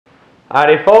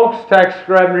Howdy folks, Tex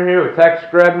Grebner here with Tex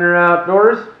Grebner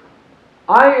Outdoors.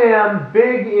 I am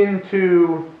big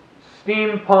into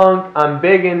steampunk, I'm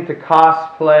big into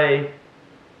cosplay.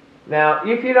 Now,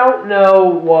 if you don't know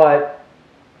what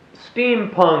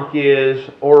steampunk is,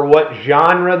 or what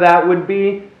genre that would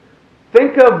be,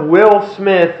 think of Will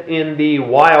Smith in the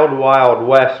Wild Wild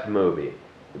West movie.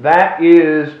 That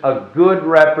is a good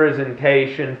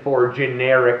representation for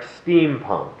generic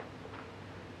steampunk.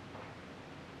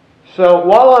 So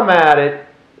while I'm at it,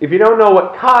 if you don't know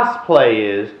what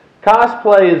cosplay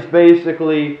is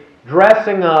basically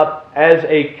dressing up as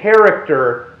a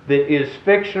character that is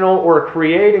fictional or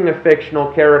creating a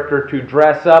fictional character to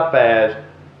dress up as,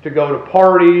 to go to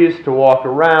parties, to walk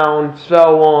around,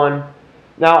 so on.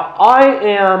 Now, I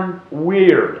am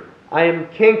weird. I am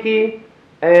kinky,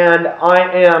 and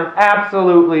I am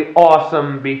absolutely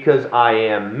awesome because I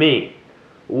am me.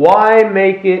 Why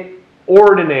make it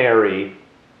ordinary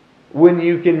when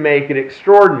you can make it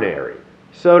extraordinary?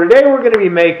 So today we're going to be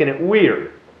making it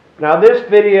weird. Now this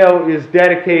video is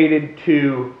dedicated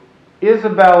to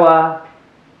Isabella,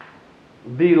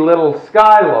 the little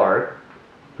skylark,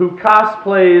 who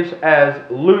cosplays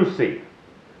as Lucy.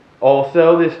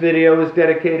 Also, this video is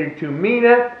dedicated to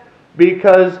Mina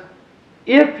because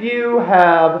if you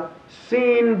have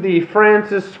seen the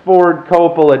Francis Ford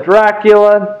Coppola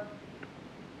Dracula,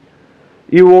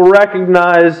 you will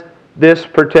recognize this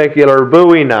particular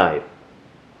Bowie knife.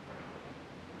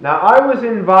 Now, I was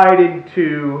invited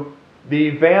to the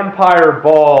Vampire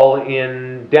Ball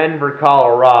in Denver,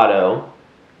 Colorado,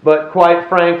 but quite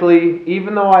frankly,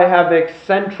 even though I have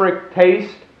eccentric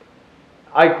taste,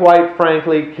 I quite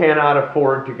frankly cannot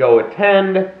afford to go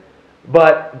attend,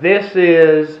 but this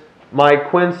is my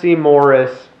Quincy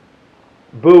Morris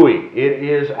Bowie. It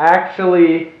is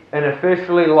actually an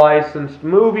officially licensed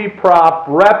movie prop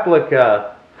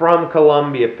replica from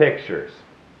Columbia Pictures.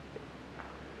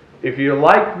 If you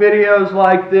like videos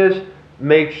like this,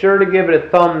 make sure to give it a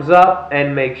thumbs up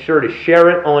and make sure to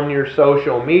share it on your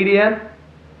social media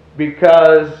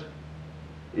because,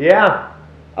 yeah,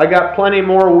 I got plenty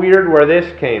more weird where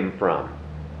this came from.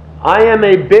 I am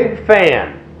a big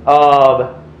fan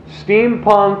of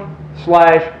steampunk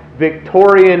 /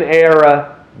 Victorian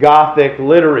era Gothic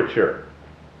literature.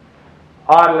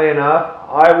 Oddly enough,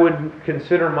 I would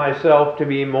consider myself to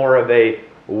be more of a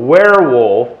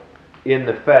werewolf in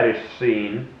the fetish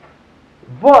scene,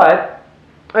 but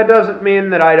that doesn't mean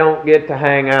that I don't get to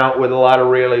hang out with a lot of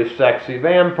really sexy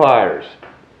vampires.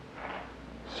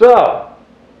 So,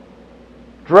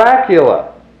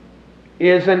 Dracula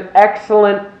is an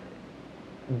excellent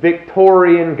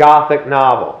Victorian Gothic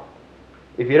novel.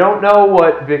 If you don't know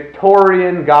what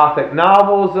Victorian Gothic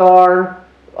novels are,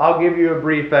 I'll give you a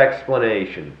brief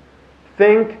explanation.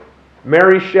 Think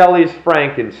Mary Shelley's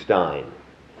Frankenstein.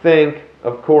 Think,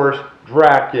 of course,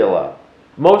 Dracula.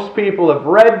 Most people have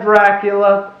read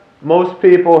Dracula. Most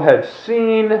people have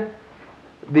seen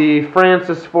the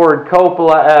Francis Ford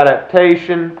Coppola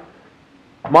adaptation.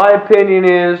 My opinion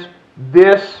is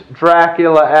this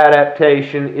Dracula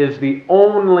adaptation is the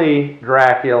only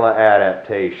Dracula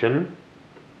adaptation.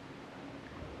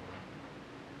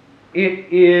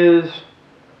 It is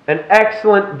an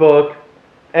excellent book,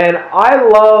 and I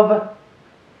love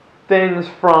things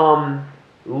from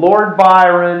Lord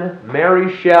Byron,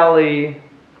 Mary Shelley,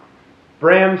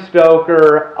 Bram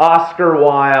Stoker, Oscar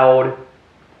Wilde,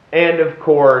 and of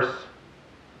course,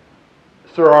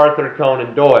 Sir Arthur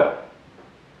Conan Doyle.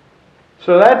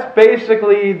 So that's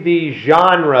basically the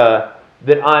genre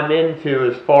that I'm into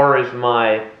as far as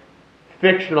my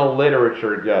fictional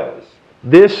literature goes.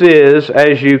 This is,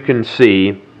 as you can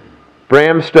see,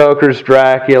 Bram Stoker's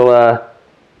Dracula,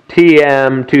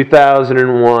 TM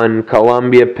 2001,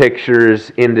 Columbia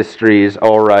Pictures Industries,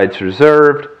 all rights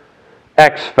reserved,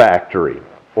 X Factory,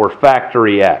 or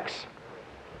Factory X.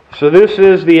 So this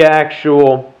is the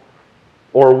actual,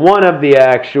 or one of the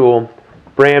actual,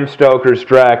 Bram Stoker's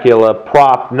Dracula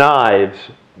prop knives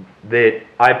that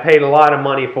I paid a lot of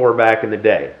money for back in the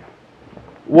day.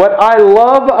 What I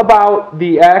love about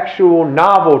the actual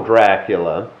novel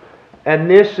Dracula, and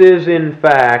this is in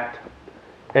fact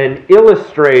an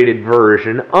illustrated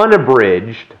version,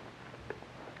 unabridged,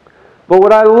 but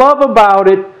what I love about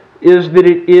it is that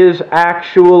it is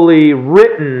actually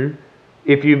written,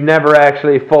 if you've never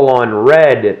actually full-on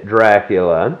read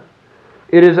Dracula,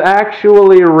 it is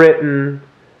actually written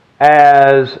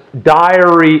as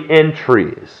diary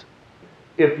entries.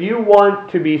 If you want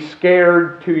to be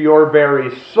scared to your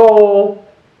very soul,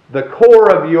 the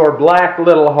core of your black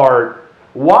little heart,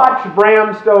 watch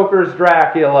Bram Stoker's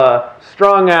Dracula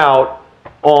strung out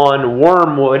on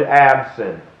wormwood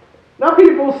absinthe. Now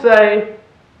people say,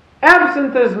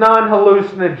 Absinthe is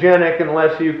non-hallucinogenic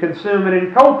unless you consume it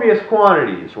in copious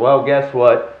quantities. Well, guess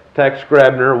what? Tex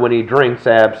Grebner, when he drinks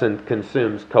absinthe,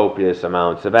 consumes copious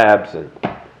amounts of absinthe.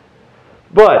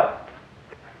 But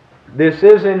this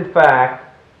is, in fact,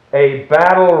 a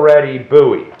battle-ready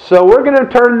Bowie. So we're going to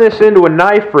turn this into a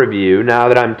knife review now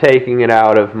that I'm taking it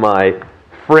out of my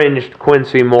fringed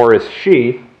Quincy Morris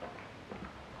sheath.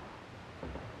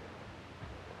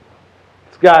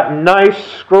 It's got nice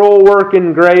scrollwork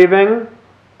engraving,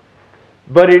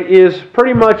 but it is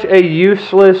pretty much a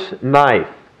useless knife.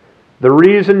 The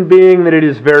reason being that it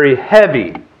is very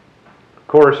heavy, of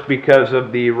course, because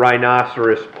of the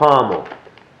rhinoceros pommel.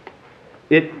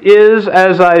 It is,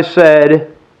 as I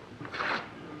said,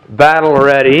 battle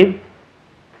ready.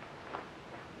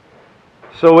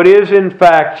 So it is in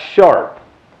fact sharp.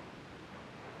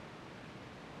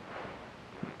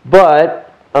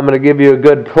 But I'm going to give you a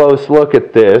good close look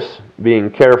at this, being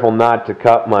careful not to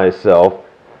cut myself.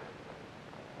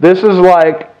 This is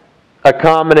like a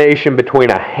combination between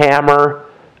a hammer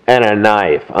and a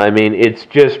knife. I mean, it's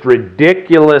just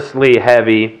ridiculously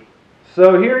heavy.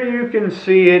 So here you can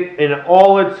see it in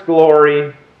all its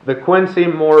glory, the Quincy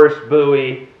Morris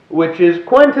Bowie, which is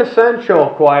quintessential,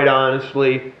 quite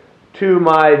honestly, to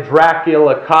my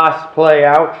Dracula cosplay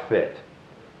outfit.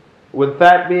 With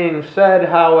that being said,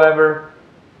 however,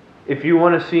 if you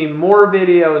want to see more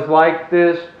videos like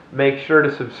this, make sure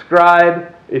to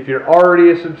subscribe. If you're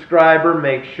already a subscriber,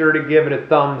 make sure to give it a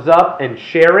thumbs up and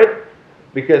share it,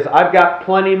 because I've got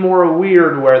plenty more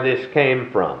weird where this came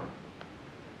from.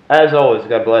 As always,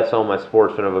 God bless all my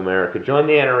sportsmen of America. Join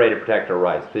the NRA to protect our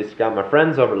rights. Please scout my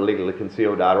friends over at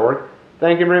legallyconcealed.org.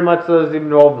 Thank you very much to those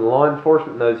involved in law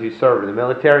enforcement and those who serve in the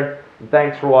military. And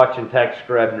thanks for watching Tex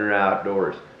Grebner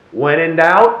Outdoors. When in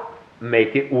doubt,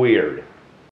 make it weird.